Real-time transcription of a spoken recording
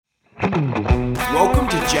Welcome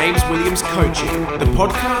to James Williams Coaching, the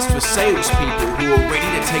podcast for salespeople who are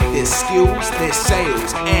ready to take their skills, their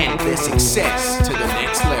sales, and their success to the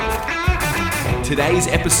next level. Today's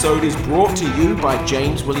episode is brought to you by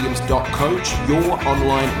JamesWilliams.Coach, your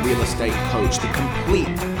online real estate coach, the complete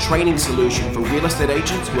training solution for real estate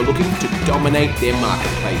agents who are looking to dominate their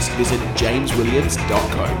marketplace. Visit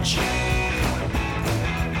JamesWilliams.Coach.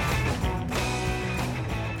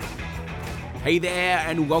 Hey there,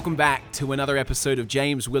 and welcome back to another episode of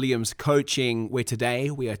James Williams Coaching, where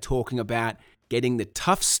today we are talking about getting the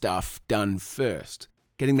tough stuff done first,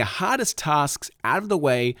 getting the hardest tasks out of the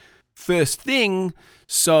way first thing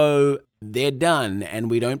so they're done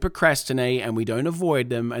and we don't procrastinate and we don't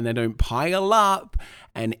avoid them and they don't pile up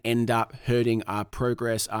and end up hurting our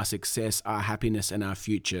progress, our success, our happiness, and our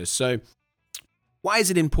future. So why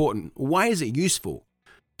is it important? Why is it useful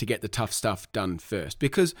to get the tough stuff done first?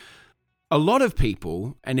 Because a lot of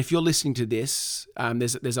people, and if you're listening to this,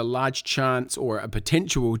 there's a large chance or a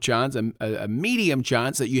potential chance, a medium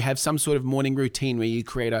chance that you have some sort of morning routine where you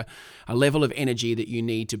create a level of energy that you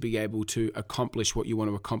need to be able to accomplish what you want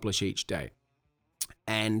to accomplish each day.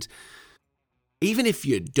 And even if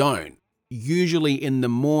you don't, usually in the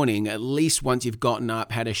morning, at least once you've gotten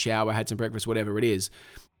up, had a shower, had some breakfast, whatever it is,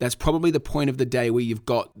 that's probably the point of the day where you've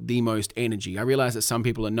got the most energy. I realize that some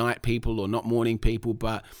people are night people or not morning people,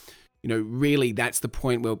 but really that's the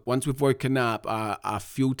point where once we've woken up, our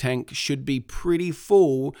fuel tank should be pretty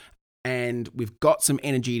full and we've got some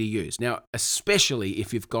energy to use. Now, especially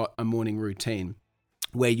if you've got a morning routine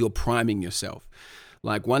where you're priming yourself.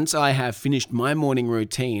 Like once I have finished my morning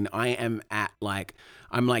routine, I am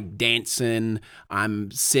I'm dancing, I'm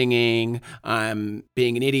singing, I'm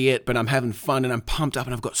being an idiot, but I'm having fun and I'm pumped up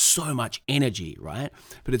and I've got so much energy, right?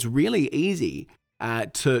 But it's really easy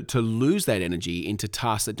to lose that energy into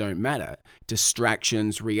tasks that don't matter,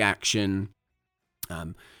 distractions, reaction,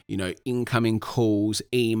 incoming calls,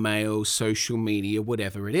 emails, social media,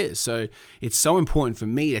 whatever it is. So it's so important for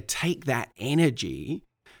me to take that energy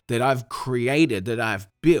that I've created, that I've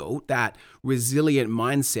built, that resilient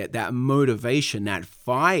mindset, that motivation, that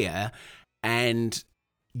fire, and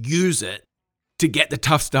use it to get the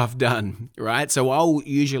tough stuff done, right? So I'll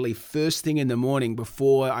usually first thing in the morning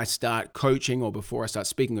before I start coaching or before I start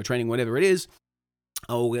speaking or training, whatever it is,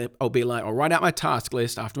 I'll be like, I'll write out my task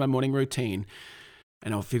list after my morning routine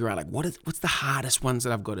and I'll figure out what's the hardest ones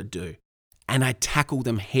that I've got to do. And I tackle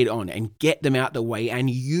them head on and get them out the way and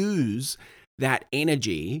use that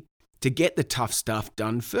energy to get the tough stuff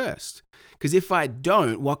done first. Because if I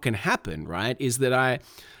don't, what can happen, right, is that I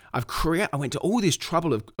went to all this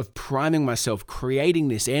trouble of priming myself, creating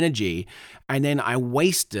this energy, and then I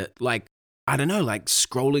waste it scrolling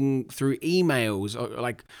through emails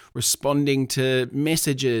or responding to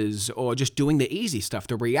messages or just doing the easy stuff,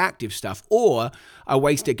 the reactive stuff, or I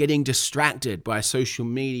waste it getting distracted by social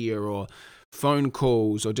media or phone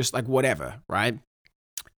calls or just whatever, right?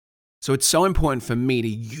 So it's so important for me to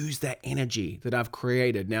use that energy that I've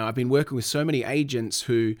created. Now, I've been working with so many agents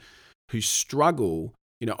who struggle.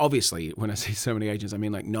 Obviously, when I say so many agents, I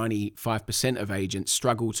mean 95% of agents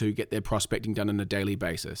struggle to get their prospecting done on a daily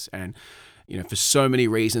basis. And, for so many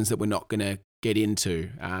reasons that we're not going to get into.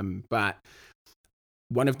 But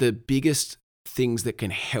one of the biggest things that can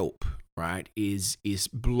help, right, is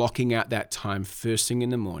blocking out that time first thing in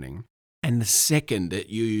the morning. And the second that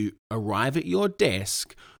you arrive at your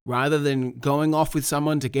desk, rather than going off with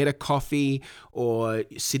someone to get a coffee or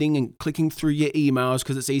sitting and clicking through your emails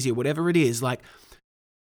because it's easier, whatever it is,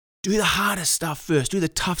 do the hardest stuff first. Do the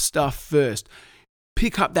tough stuff first.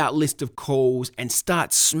 Pick up that list of calls and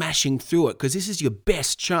start smashing through it because this is your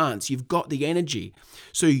best chance. You've got the energy.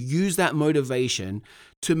 So use that motivation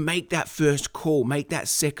to make that first call, make that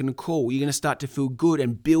second call. You're going to start to feel good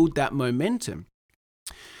and build that momentum.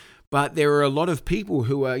 But there are a lot of people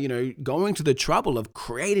who are, going to the trouble of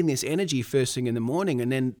creating this energy first thing in the morning and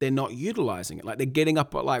then they're not utilizing it. They're getting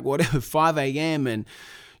up at 5 a.m. and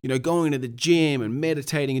going to the gym and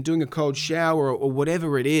meditating and doing a cold shower or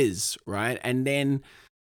whatever it is, right? And then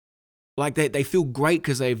they feel great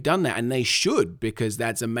because they've done that, and they should, because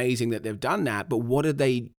that's amazing that they've done that. But what are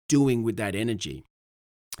they doing with that energy?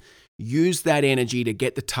 Use that energy to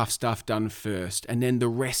get the tough stuff done first, and then the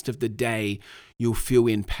rest of the day, you'll feel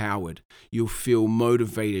empowered, you'll feel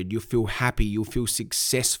motivated, you'll feel happy, you'll feel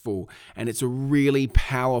successful, and it's a really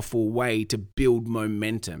powerful way to build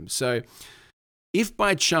momentum. So if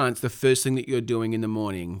by chance the first thing that you're doing in the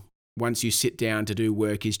morning, once you sit down to do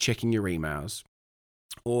work, is checking your emails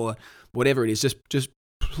or whatever it is, just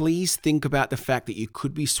please think about the fact that you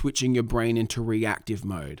could be switching your brain into reactive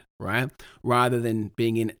mode, right? Rather than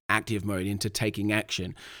being in active mode, into taking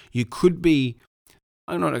action. You could be,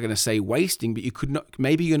 I'm not going to say wasting, but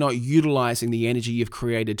maybe you're not utilizing the energy you've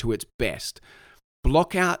created to its best.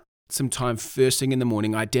 Block out some time first thing in the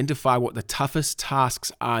morning, identify what the toughest tasks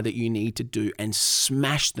are that you need to do and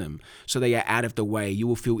smash them so they are out of the way. You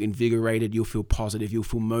will feel invigorated, you'll feel positive, you'll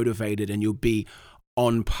feel motivated, and you'll be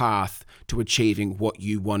on path to achieving what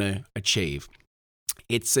you want to achieve.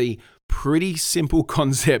 It's a pretty simple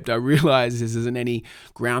concept. I realize this isn't any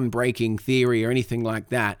groundbreaking theory or anything like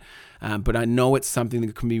that, but I know it's something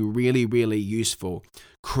that can be really, really useful.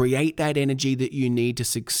 Create that energy that you need to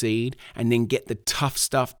succeed, and then get the tough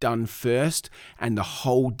stuff done first, and the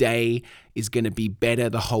whole day is going to be better,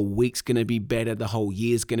 the whole week's going to be better, the whole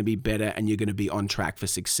year's going to be better, and you're going to be on track for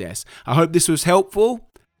success. I hope this was helpful.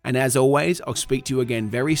 And as always, I'll speak to you again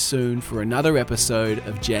very soon for another episode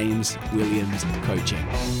of James Williams Coaching.